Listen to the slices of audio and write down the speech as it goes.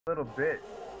little bit.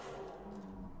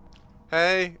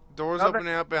 Hey, door's Nothing.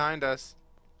 opening up behind us.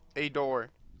 A door.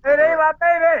 It On the ain't my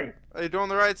baby! A door on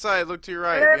the right side. Look to your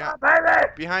right. It ain't my baby!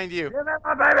 Behind you. It ain't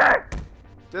my baby!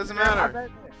 Doesn't It ain't my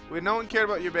matter. baby! No one cared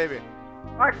about your baby.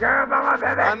 I care about my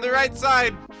baby! On the right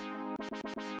side.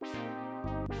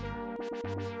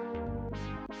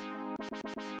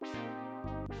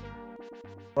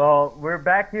 Well, we're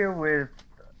back here with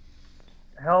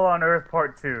Hell on Earth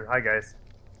Part 2. Hi, guys.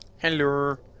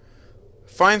 Hello.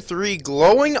 Find 3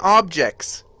 glowing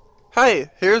objects. Hey,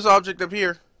 here's object up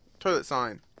here. Toilet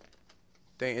sign.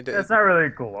 Dang it. It's not really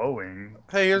glowing.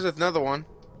 Hey, here's another one.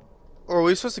 Oh, are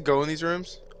we supposed to go in these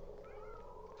rooms?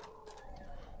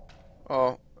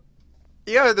 Oh.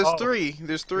 Yeah, there's 3.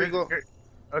 There's 3 glow.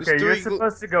 Okay, you're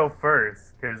supposed to go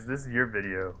first, because this is your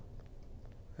video.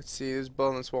 Let's see, there's blood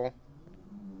on this wall.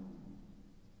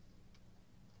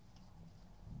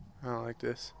 I don't like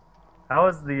this. How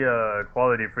is the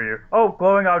quality for you? Oh,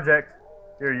 glowing object.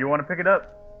 Here, you want to pick it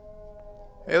up?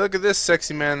 Hey, look at this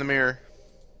sexy man in the mirror.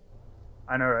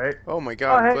 I know, right? Oh my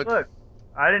god. Oh, hey, look.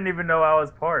 I didn't even know I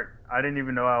was part. I didn't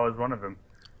even know I was one of them.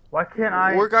 Why can't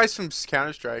I? We're guys from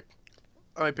Counter-Strike.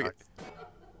 Oh, I pick it.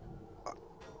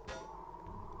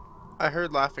 I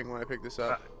heard laughing when I picked this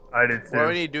up. I did too. What do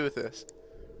we need to do with this?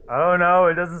 I don't know.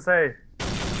 It doesn't say.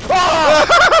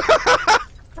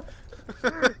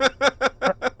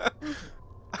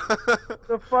 What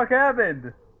the fuck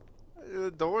happened?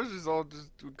 The doors is all just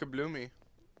kabloomy.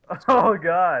 Oh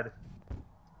god.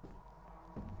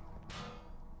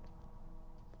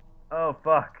 Oh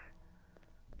fuck.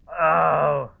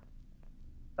 Oh.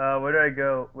 Where do I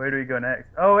go? Where do we go next?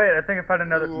 Oh wait, I think I found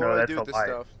another. Ooh, no, that's a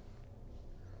lie.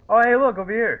 Oh hey, look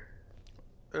over here.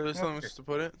 Is there something to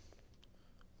put it?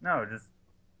 No, just.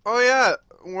 Oh yeah,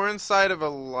 we're inside of a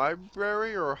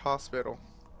library or a hospital.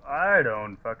 I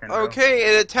don't fucking know. Okay,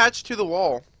 it attached to the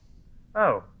wall.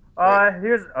 Oh.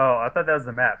 Here's. Oh, I thought that was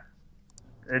the map.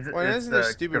 Why isn't there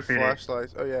stupid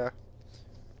flashlights? Oh yeah.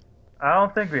 I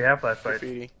don't think we have flashlights.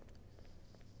 Graffiti.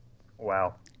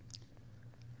 Wow.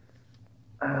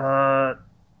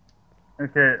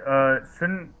 Okay,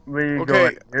 shouldn't we go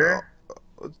in here?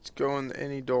 Let's go in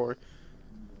any door.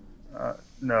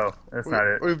 No, that's not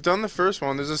it. We've done the first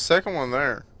one. There's a second one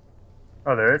there.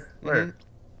 Oh, there is? Where?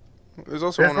 There's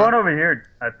also one over here.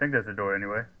 I think there's a door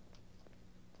anyway.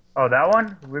 Oh, that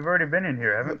one? We've already been in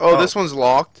here, haven't we? Oh, this one's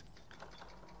locked.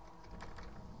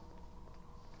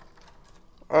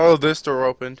 Oh, this door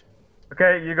opened.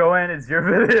 Okay, you go in. It's your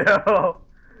video.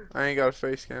 I ain't got a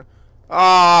face cam.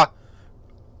 Ah!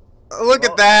 Look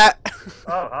at that!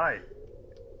 Oh, hi.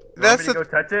 You want me to go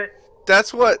touch it?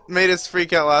 That's what made us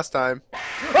freak out last time.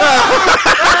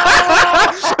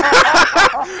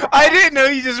 I didn't know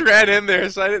you just ran in there,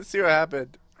 so I didn't see what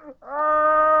happened. I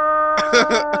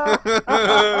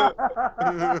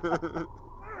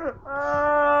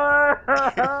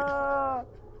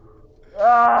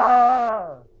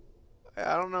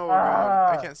don't know where we're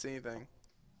going. I can't see anything.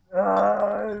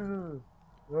 Where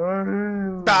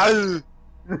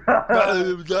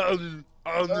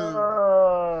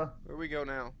we go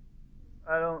now?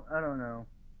 I don't know.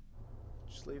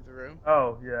 Just leave the room?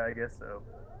 Oh, yeah, I guess so.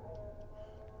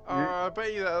 I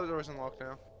bet you that other door's unlocked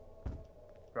now.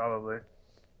 Probably.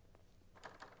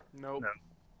 Nope. No.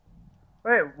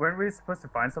 Wait, weren't we supposed to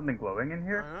find something glowing in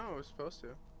here? I know, we're supposed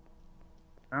to.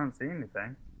 I don't see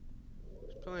anything.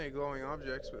 There's plenty of glowing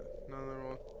objects, but none of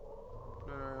them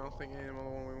no, I don't think any of them are the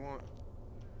one we want.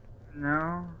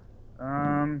 No.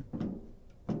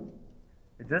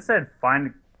 It just said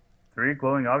find 3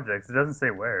 glowing objects. It doesn't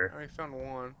say where. I already found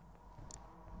one.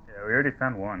 Yeah, we already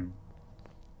found one.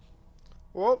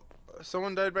 Well,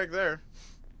 someone died back there.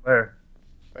 Where?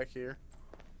 Back here.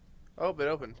 Oh, it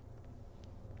opened.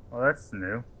 Well, that's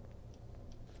new.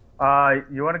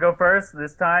 You want to go first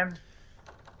this time?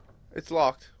 It's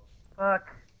locked.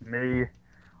 Fuck me.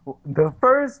 The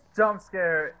first jump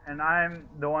scare, and I'm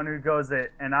the one who goes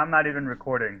it, and I'm not even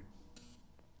recording.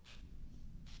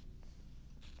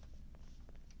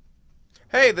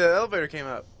 Hey, the elevator came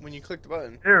up when you clicked the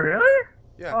button. Did it really?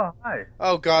 Yeah. Oh, hi.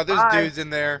 Oh god, there's dudes in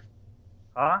there.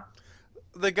 Huh?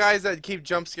 The guys that keep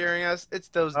jump scaring us, it's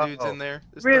those dudes in there.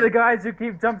 We're the guys who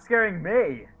keep jump scaring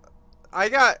me. I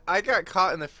got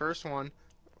caught in the first one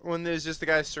when there's just the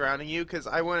guys surrounding you because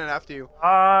I went in after you.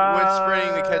 Went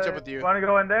sprinting to catch up with you. Want to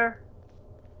go in there?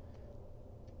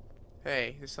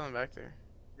 Hey, there's something back there.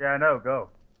 Yeah, I know.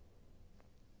 Go.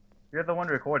 You're the one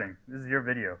recording. This is your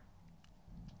video.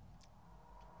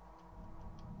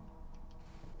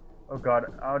 Oh god,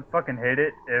 I would fucking hate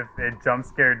it if it jump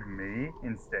scared me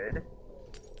instead.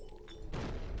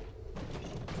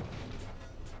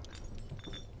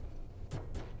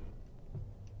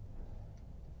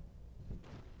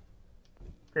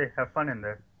 Okay, have fun in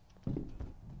there.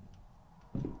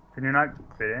 Can you not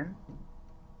fit in?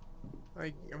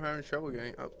 I'm having trouble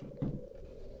getting up.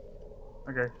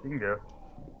 Okay, you can go.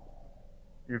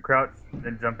 You crouch,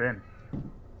 then jump in.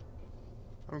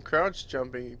 I'm crouch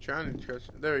jumping, trying to crouch.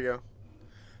 There we go.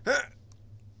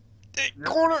 Hey, Yep.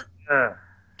 corner! Uh,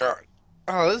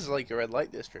 Oh, this is like a red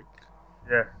light district.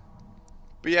 yeah.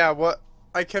 But yeah, what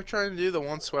I kept trying to do, the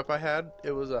one sweep I had,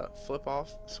 it was a flip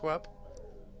off sweep.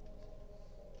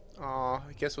 Aw,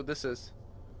 guess what this is?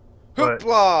 What?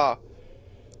 Hoopla!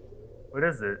 What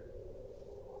is it?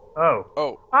 Oh.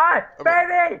 Oh. Hi! I mean,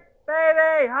 Baby!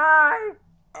 Baby! Hi!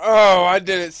 oh, I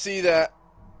didn't see that.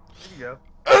 You can go.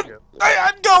 You can go.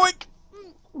 I'm going!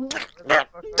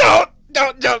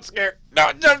 Don't jump scare!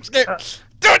 Don't jump scare!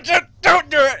 Don't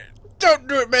do it! Don't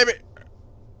do it, baby!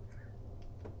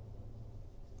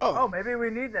 Oh, Oh. maybe we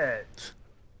need that.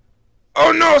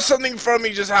 Oh no, something in front of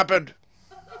me just happened.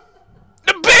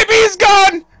 The baby is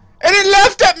gone! And it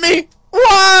left at me!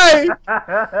 Why?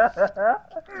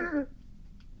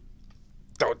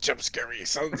 Don't jump scare me,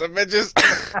 sons of bitches!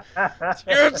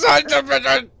 You sons of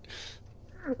bitches!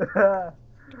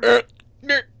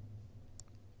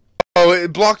 Oh,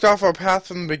 it blocked off our path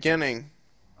from the beginning.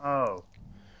 Oh.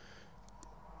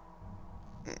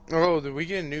 Oh, did we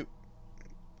get a new...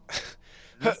 Is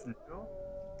this new?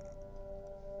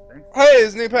 Thanks. Hey,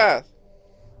 it's a new path!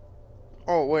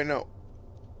 Oh, wait, no.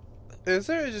 Is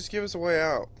there? Just give us a way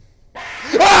out.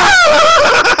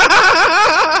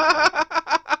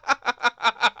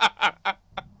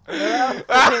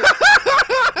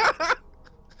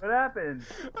 What happened?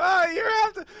 Oh, you're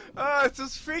after. Oh, it's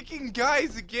those freaking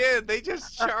guys again. They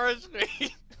just charged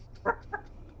me.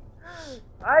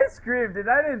 I screamed and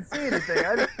I didn't see anything.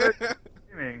 I just started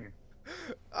screaming.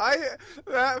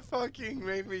 That fucking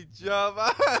made me jump.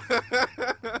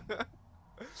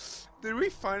 Did we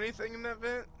find anything in that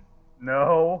vent?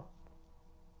 No.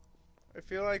 I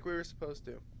feel like we were supposed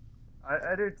to.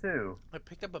 I do too. I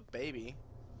picked up a baby.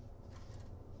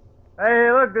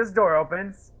 Hey, look, this door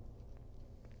opens.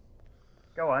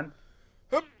 Go on.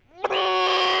 Hip,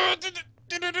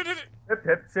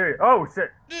 hip, serious. Oh, shit.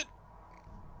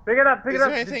 Pick it up, pick Is it up.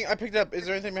 there anything? I picked up. Is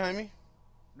there anything behind me?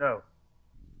 No.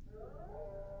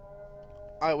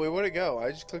 Alright, wait, where'd it go?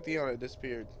 I just clicked E on it, it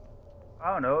disappeared.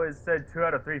 I don't know. It said 2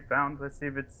 out of 3 found. Let's see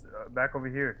if it's back over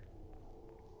here.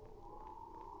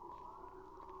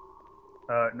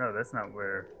 No, that's not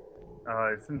where.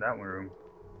 It's in that one room.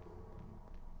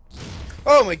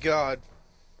 Oh my god.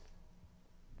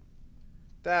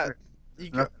 That. There's You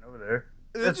go. nothing over there.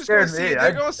 They're That just scared gonna see. me.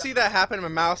 They're gonna see that happen, and my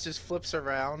mouse just flips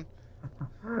around.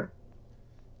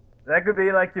 That could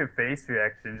be like your face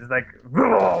reaction, just like.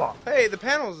 Hey, the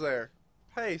panel's there.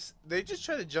 Hey, they just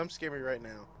tried to jump scare me right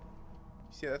now.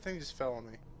 See, that thing just fell on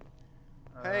me.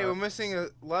 Hey, we're missing a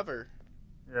lever.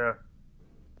 Yeah.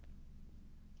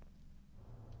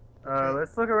 Okay.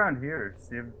 Let's look around here.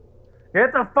 See if...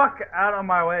 Get the fuck out of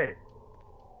my way.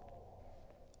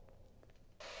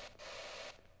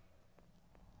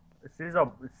 She's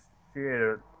a...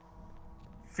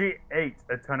 She ate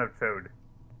a ton of toad.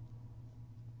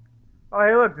 Oh,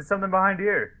 hey, look, there's something behind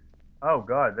here. Oh,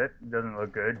 God, that doesn't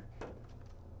look good.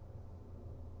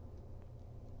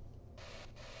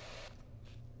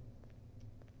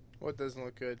 What doesn't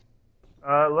look good?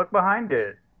 Look behind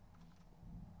it.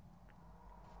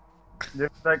 There's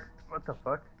like, what the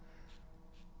fuck?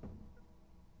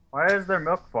 Why is there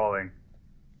milk falling?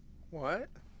 What?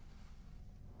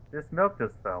 This milk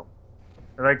just fell.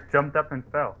 It like jumped up and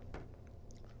fell.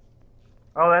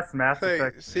 Oh, that's Mass Hey,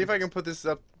 Effect. see if I can put this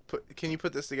up. Can you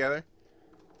put this together?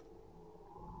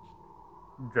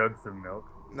 Jugs of milk.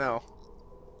 No.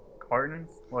 Cartons?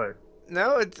 What?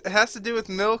 No, it has to do with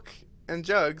milk and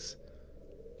jugs.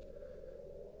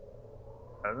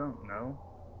 I don't know.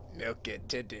 Milk it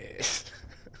to this.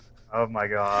 Oh my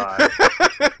god.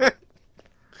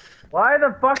 Why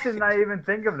the fuck didn't I even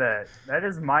think of that? That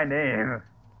is my name.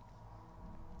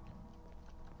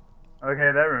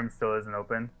 Okay, that room still isn't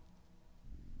open.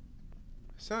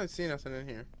 Still don't see nothing in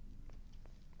here.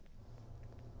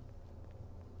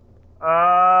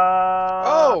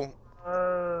 Oh!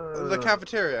 The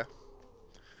cafeteria.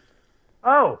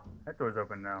 Oh! That door's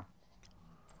open now.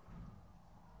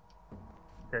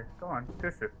 Okay, go on.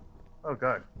 Push it. Oh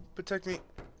god. Protect me.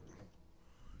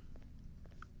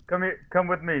 Come here. Come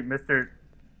with me, Mr.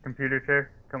 Computer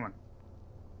Chair. Come on.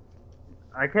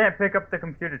 I can't pick up the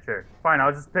computer chair. Fine,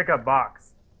 I'll just pick up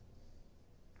Box.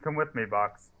 Come with me,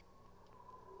 Box.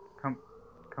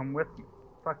 Come with me.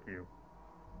 Fuck you.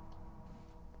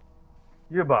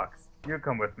 You, Box. You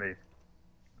come with me.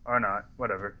 Or not.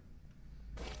 Whatever.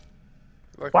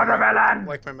 Like Watermelon!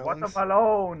 like my melons.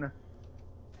 Watermelon!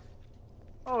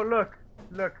 Oh, look,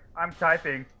 I'm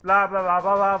typing. Blah, blah, blah,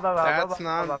 blah, blah, blah, blah, That's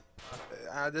blah, blah,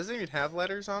 not. Does it even have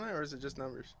letters on it, or is it just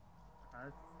numbers?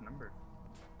 That's numbers.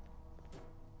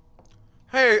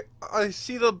 Hey, I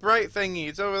see the bright thingy.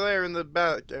 It's over there in the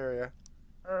back area.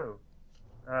 Oh.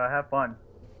 Have fun.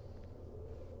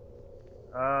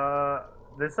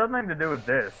 There's something to do with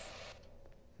this.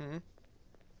 Hmm.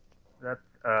 That,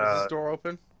 Is this door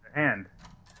open? hand.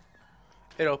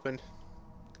 It opened.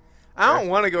 I don't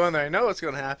want to go in there. I know what's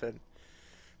going to happen.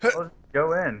 Let's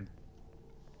go in.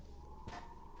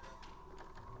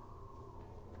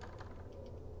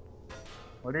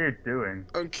 What are you doing?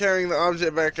 I'm carrying the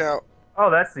object back out. Oh,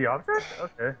 that's the object?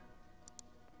 Okay.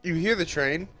 You hear the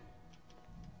train?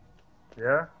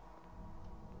 Yeah?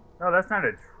 No, that's not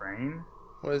a train.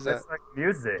 What is that? That's like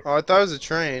music. Oh, I thought it was a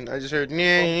train. I just heard. Nyeh,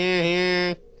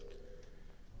 nyeh,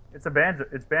 It's a banjo.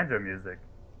 It's banjo music.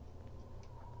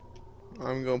 nyeh.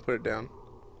 I'm going to put it down.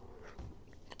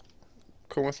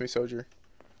 Come with me, soldier.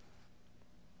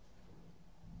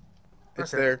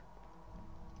 It's Okay. there.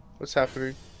 What's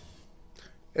happening?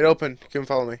 It opened. You can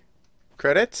follow me.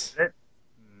 Credits? No.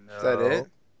 Is that it?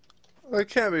 Well, it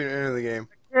can't be the end of the game.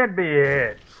 Can't be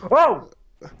it. Oh!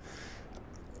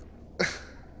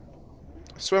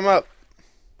 Swim up.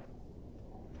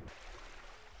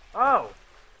 Oh!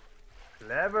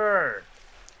 Clever.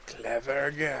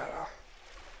 Clever girl.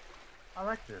 I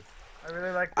like this. I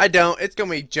really like this. I don't. It's gonna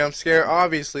be a jump scare.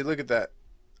 Obviously, look at that.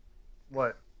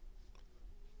 What?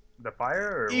 The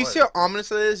fire or You what? see how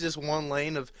ominous it is? Just one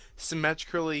lane of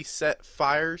symmetrically set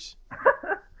fires.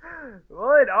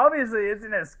 Well, it obviously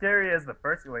isn't as scary as the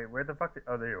first. Wait, where the fuck?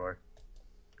 Oh, there you are.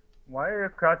 Why are you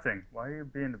crouching? Why are you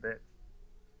being a bitch?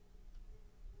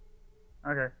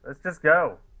 Okay, let's just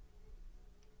go.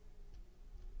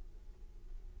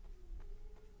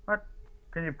 What?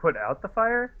 Can you put out the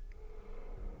fire?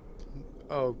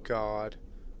 Oh God.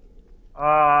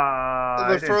 I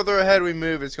The didn't- further ahead we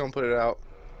move, it's gonna put it out.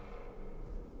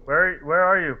 Where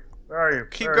are you? Where are you?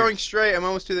 Keep Where are going you? straight. I'm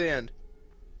almost to the end.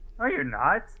 No, you're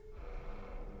not.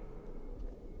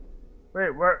 Wait,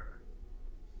 where?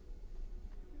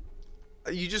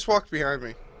 You just walked behind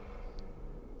me.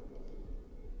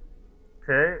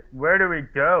 Okay, where do we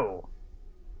go?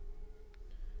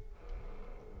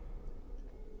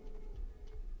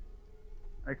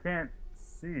 I can't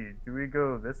see. Do we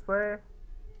go this way?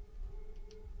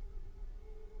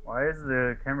 Why is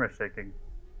the camera shaking?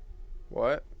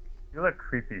 What? You look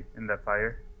creepy in that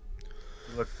fire.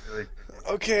 You look really.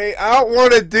 Okay, I don't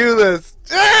want to do this.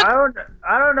 I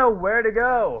don't know where to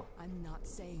go. I'm not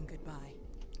saying goodbye.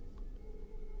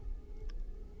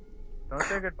 Don't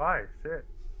say goodbye. Shit.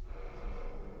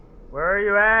 Where are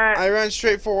you at? I ran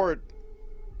straight forward.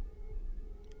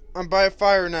 I'm by a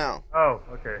fire now. Oh,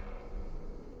 okay.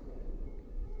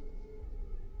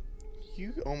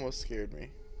 You almost scared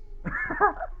me.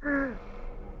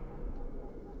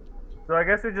 So I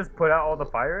guess we just put out all the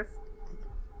fires?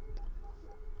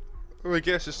 I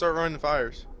guess just start running the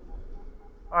fires.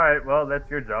 Alright, well, that's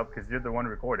your job because you're the one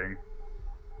recording.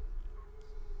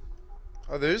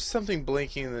 Oh, there's something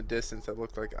blinking in the distance that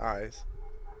looked like eyes.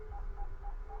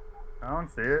 I don't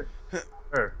see it.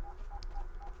 Sure.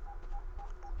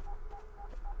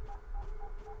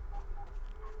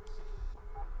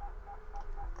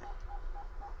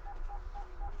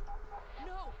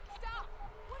 No! Stop!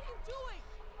 What are you doing?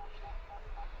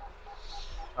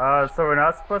 So we're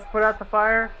not supposed to put out the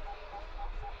fire?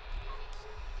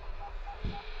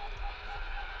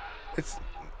 It's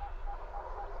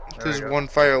There there's we go. one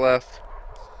fire left.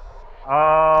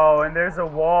 Oh, and there's a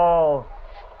wall.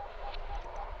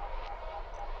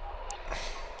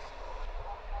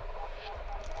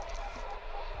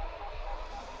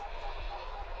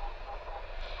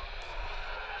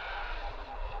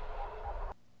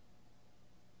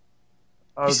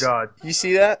 Oh God. You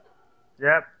see that?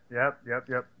 Yep.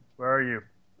 Where are you?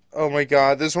 Oh my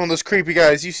God, there's one of those creepy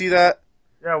guys. You see that?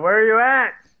 Yeah, where are you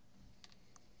at?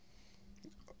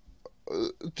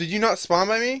 Did you not spawn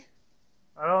by me?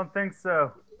 I don't think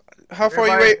so. How far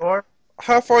You're you by a wait? door?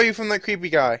 How far are you from that creepy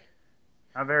guy?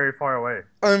 Not very far away.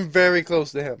 I'm very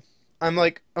close to him. I'm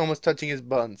like almost touching his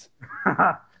buns.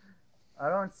 I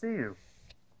don't see you.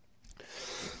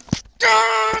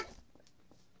 Ah!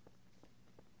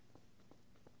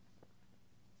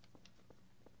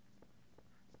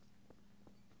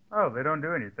 Oh, they don't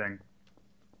do anything.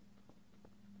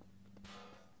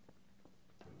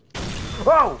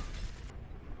 Whoa!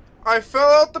 I fell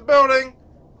out the building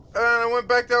and I went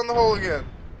back down the hole again.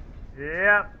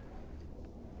 Yep.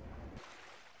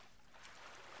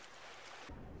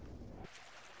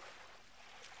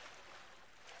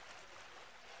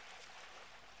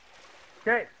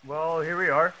 Okay, well, here we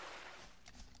are.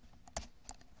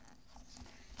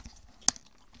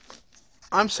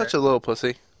 I'm such a little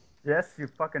pussy. Yes, you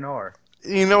fucking are.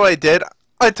 You know what I did?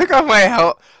 I took off my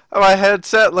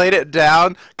headset, laid it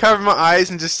down, covered my eyes,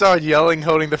 and just started yelling,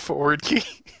 holding the forward key.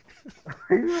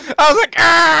 I was like,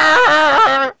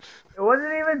 "Arr!" It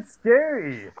wasn't even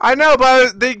scary. I know,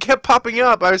 but they kept popping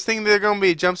up. I was thinking they were going to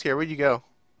be a jump scare. Where'd you go?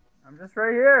 I'm just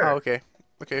right here. Oh, okay.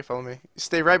 Okay, follow me.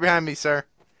 Stay right behind me, sir.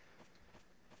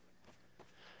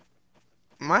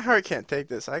 My heart can't take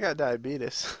this. I got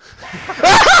diabetes.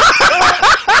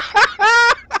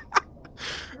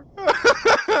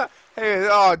 Hey,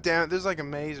 oh, damn it. There's like a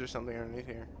maze or something underneath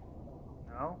here.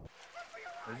 No?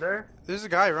 Is there? There's a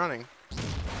guy running.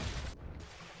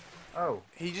 Oh.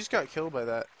 He just got killed by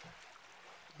that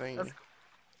thing. That's...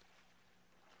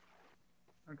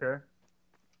 Okay.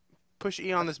 Push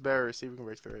E on this barrier, see if we can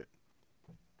break through it.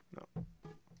 No.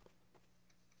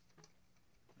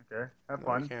 Okay. Have No,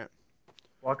 fun. we can't.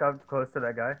 Walk up close to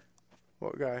that guy.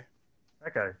 What guy?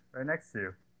 That guy. Right next to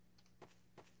you.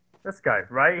 This guy.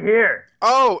 Right here.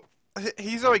 Oh!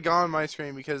 He's already gone on my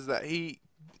screen because he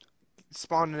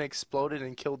spawned and exploded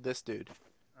and killed this dude.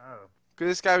 Oh.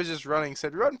 Because this guy was just running,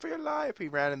 said, "Run for your life!" He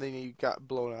ran and then he got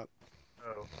blown up.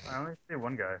 Oh. I only see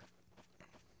one guy.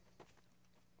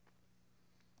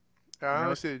 I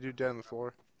only see the dude dead on the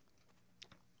floor.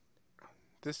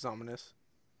 This is ominous.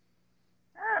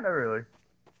 Not really.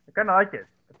 I kind of like it.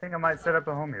 I think I might set up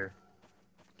a home here.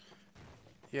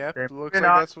 Yep, Maybe looks like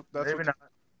not. that's Maybe not.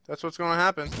 that's what's going to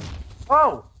happen.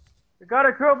 Oh! You got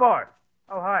a crowbar!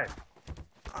 Oh, hi.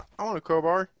 I want a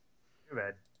crowbar. Too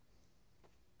bad.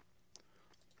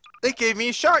 They gave me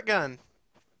a shotgun.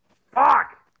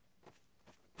 Fuck!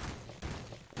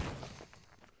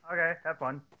 Okay, have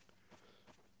fun.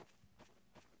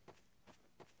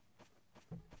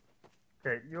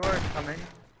 Okay, you are coming.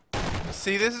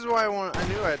 See, this is why I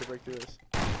knew I had to break through this.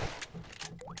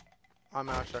 I'm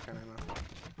out of shotgun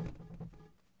ammo.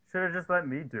 Should have just let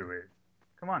me do it.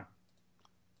 Come on.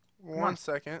 One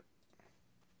second.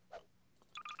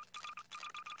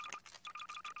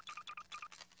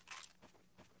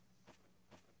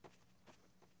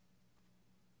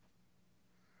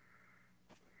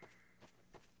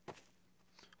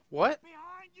 What?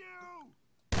 Behind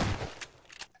you!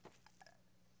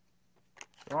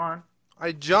 Go on.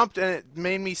 I jumped and it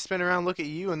made me spin around, look at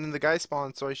you, and then the guy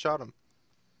spawned, so I shot him.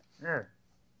 Yeah.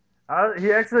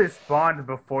 He actually spawned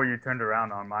before you turned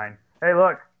around on mine. Hey,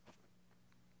 look.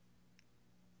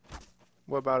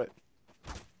 What about it?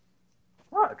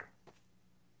 Look.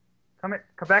 Come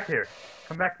back here.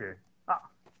 Come back here. Oh,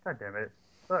 god damn it.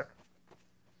 Look.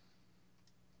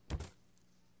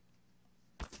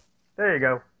 There you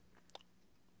go.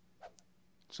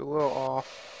 It's a little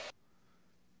off.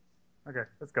 Okay,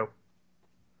 let's go.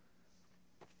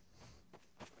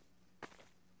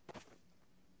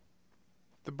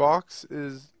 The box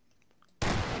is...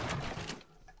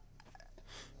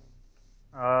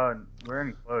 We're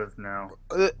enclosed now.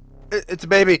 It's a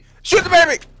baby. Shoot the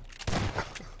baby!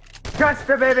 Catch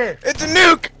the baby! It's a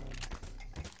nuke!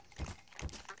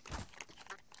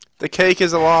 The cake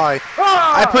is a lie.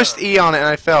 Ah! I pushed E on it and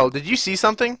I fell. Did you see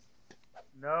something?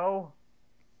 No.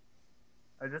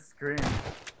 I just screamed.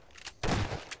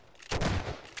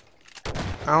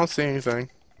 I don't see anything.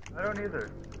 I don't either.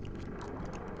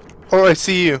 Oh, I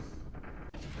see you.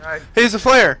 Alright, Here's a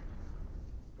flare.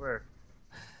 where?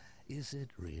 Is it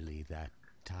really that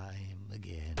time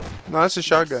again? No, that's a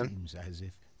shotgun. Seems as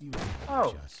if you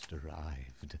Oh. just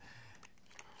arrived.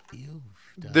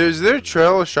 You've Is there a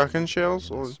trail of shotgun shells?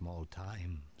 in a Or... small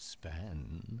time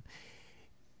span.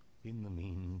 In the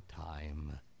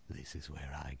meantime, this is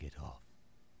where I get off.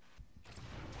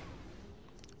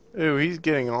 Ooh, he's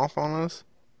getting off on us.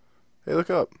 Hey, look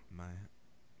up. My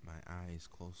eyes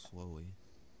closed slowly.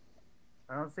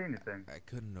 I don't see anything. I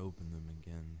couldn't open them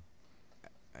again.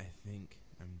 I think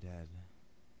I'm dead.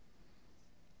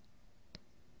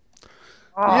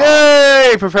 Oh,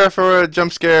 Yay! Prepare for a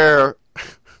jump scare.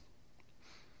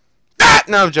 Ah!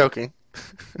 No, I'm joking.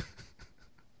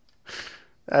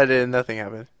 I did. Nothing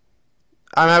happened.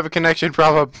 I have a connection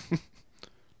problem.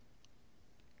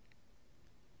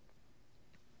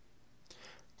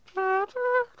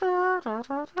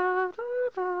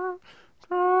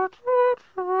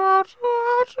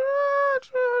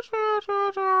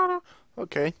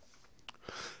 Okay.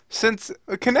 Since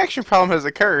a connection problem has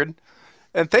occurred,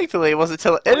 and thankfully it wasn't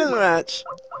until the end of the match,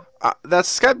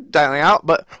 that's Skype dialing out,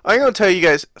 but I'm going to tell you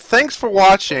guys, thanks for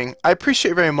watching. I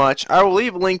appreciate it very much. I will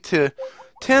leave a link to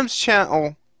Tim's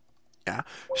channel,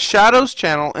 Shadow's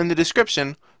channel in the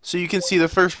description, so you can see the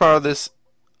first part of this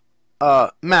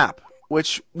map.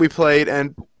 which we played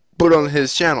and put on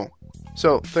his channel.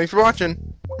 So, thanks for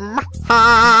watching.